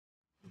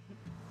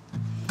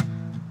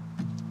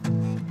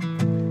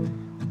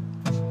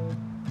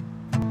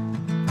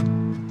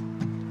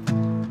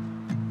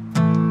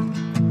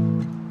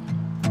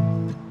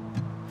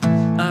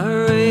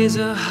raise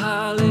a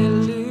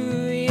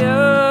hallelujah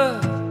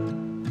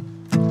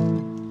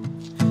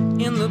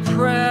in the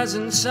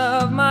presence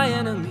of my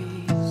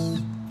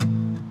enemies.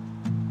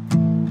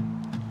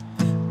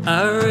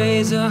 I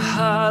raise a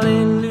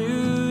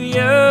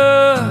hallelujah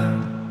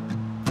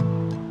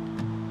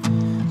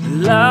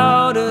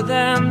louder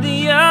than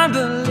the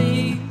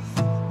unbelief.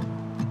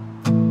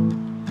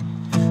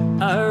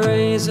 I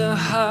raise a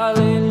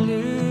hallelujah.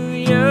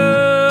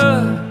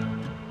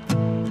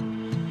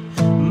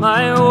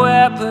 My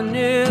weapon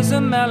is a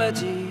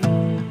melody.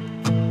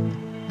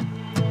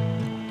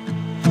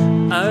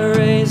 I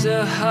raise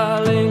a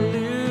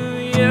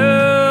hallelujah.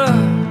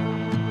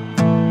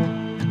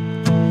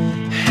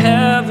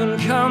 Heaven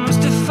comes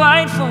to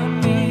fight for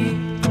me.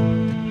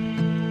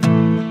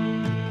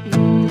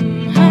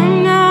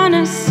 I'm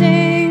gonna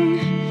sing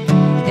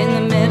in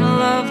the middle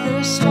of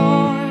the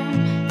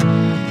storm,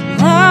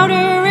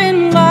 louder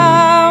and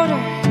louder.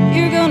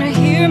 You're gonna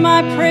hear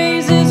my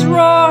praises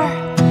roar.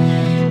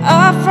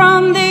 Up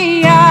from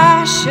the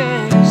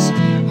ashes,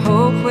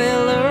 hope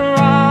will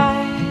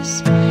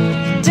arise.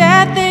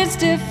 Death is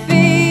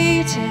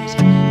defeated,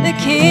 the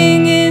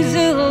King is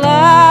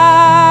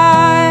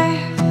alive.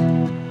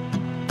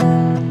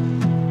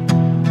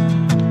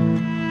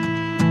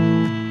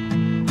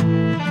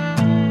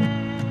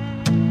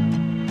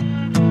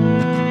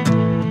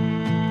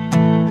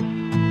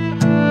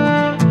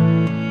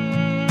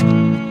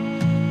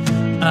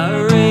 I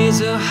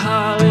raise a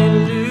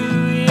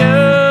hallelujah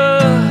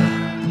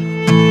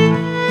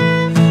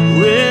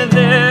with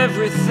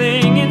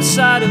everything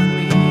inside of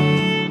me.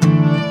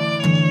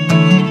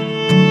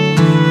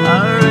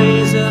 I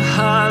raise a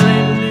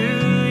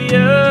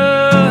hallelujah.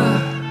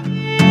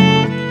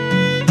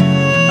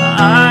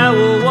 I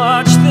will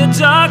watch the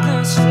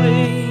darkness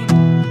flee.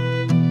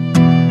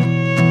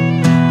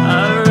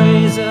 I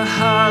raise a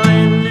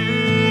hallelujah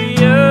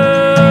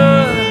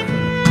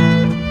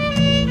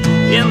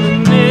in the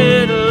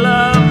middle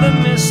of the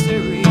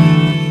mystery.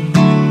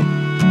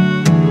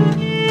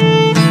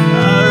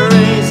 I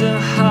raise a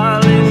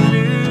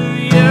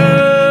hallelujah.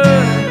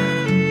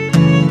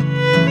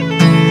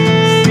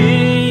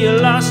 Fear you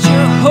lost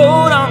your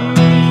hold on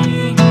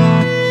me.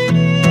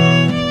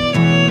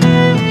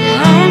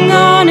 I'm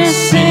gonna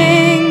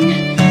sing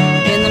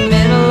in the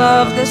middle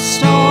of the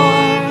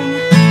storm,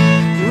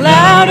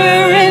 louder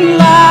and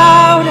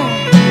louder.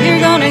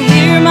 You're gonna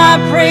hear my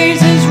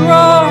praises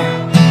roar.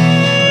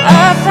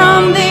 Up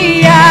from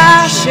the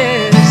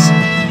ashes,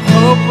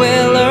 hope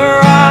will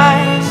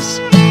arise.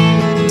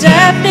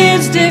 Death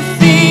is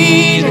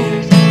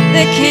defeated,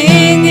 the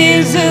King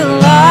is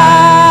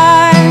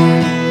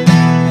alive.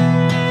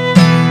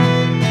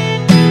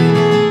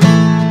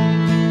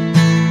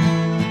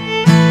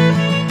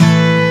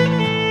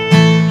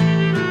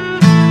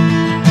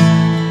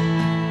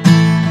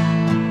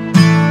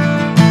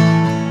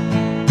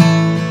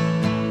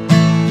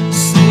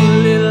 Sing a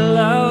little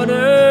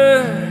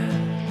louder.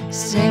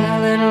 Sing a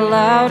little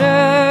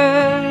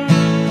louder.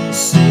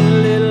 Sing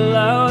a little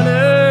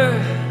louder.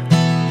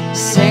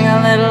 Sing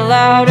a little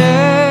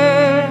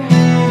louder.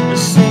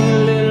 Sing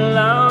a little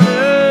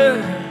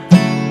louder.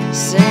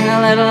 Sing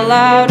a little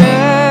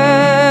louder.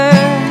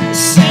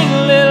 Sing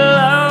a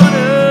little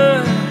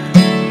louder.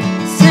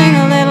 Sing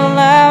a little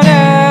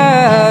louder.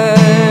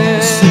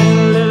 Sing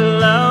a little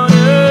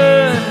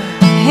louder.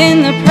 In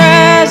the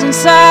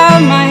presence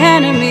of my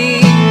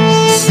enemies,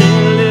 Sing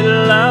a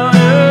little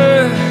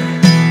louder.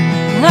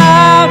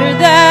 louder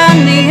than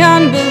the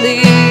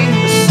unbelief.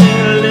 Sing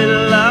a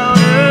little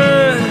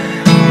louder.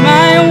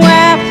 My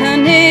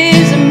weapon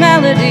is a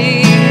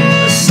melody.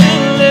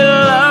 Sing a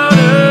little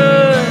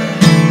louder.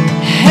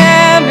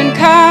 Heaven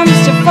comes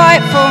to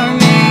fight for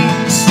me.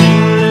 Sing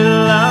a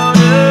little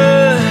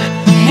louder.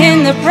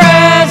 In the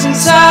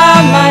presence of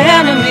my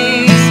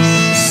enemies,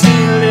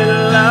 Sing a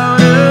little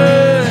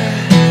louder.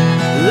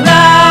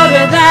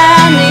 louder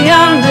than the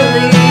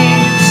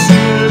unbelief.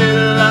 Sing a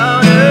little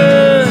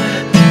louder.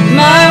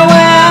 My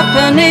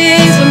weapon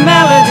is a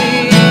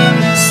melody.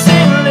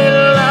 Sing a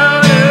little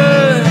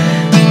louder.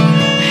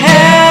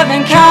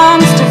 Heaven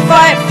comes to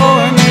fight for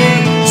me.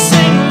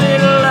 Sing a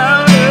little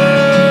louder.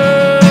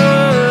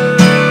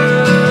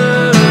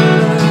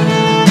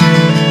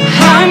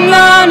 I'm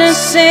gonna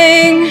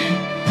sing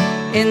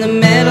in the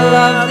middle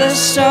of the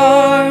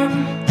storm,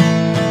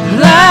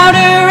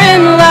 louder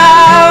and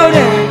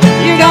louder.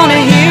 You're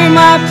gonna hear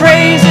my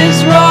praises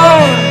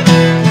roar.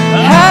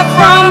 Up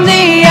from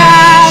the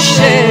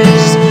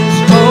ashes,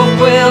 hope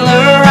will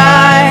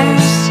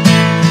arise.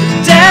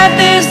 Death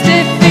is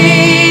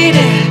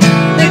defeated,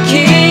 the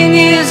King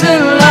is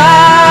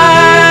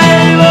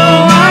alive. Oh,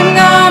 I'm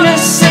gonna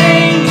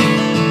sing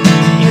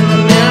in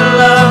the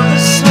middle of the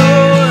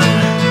storm,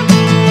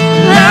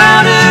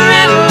 louder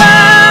and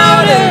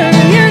louder.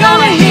 You're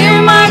gonna hear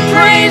my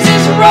praises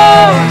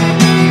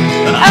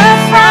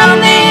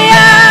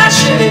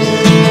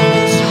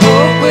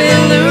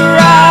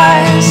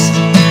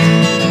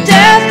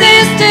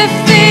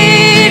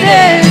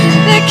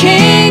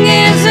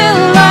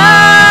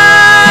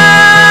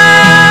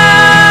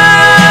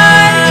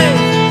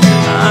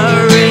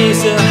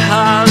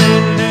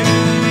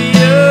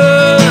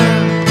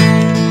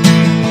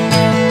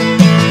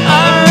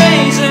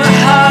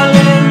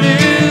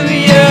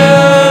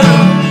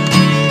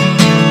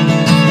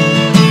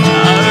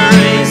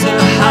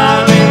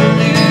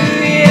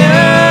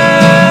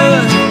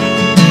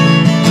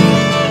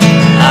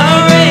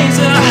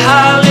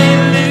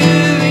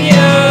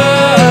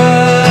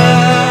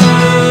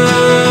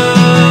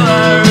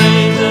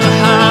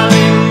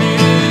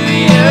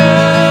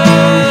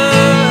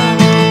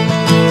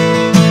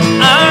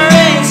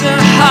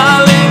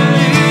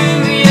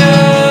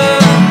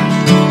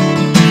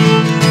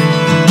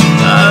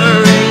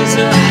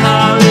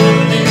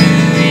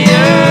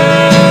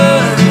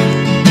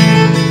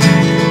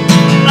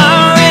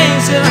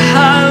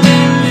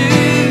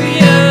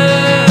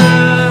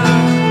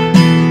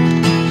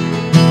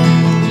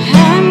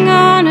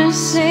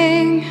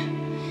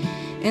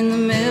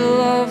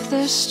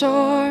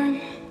storm.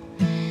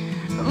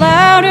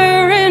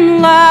 Louder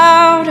and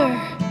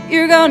louder,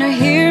 you're gonna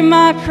hear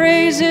my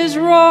praises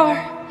roar.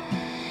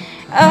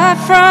 Up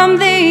from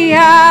the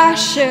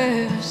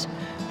ashes,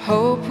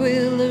 hope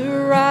will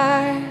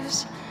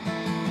arise.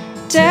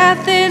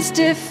 Death is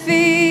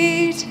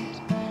defeated,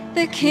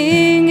 the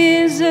King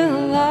is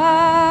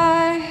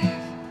alive.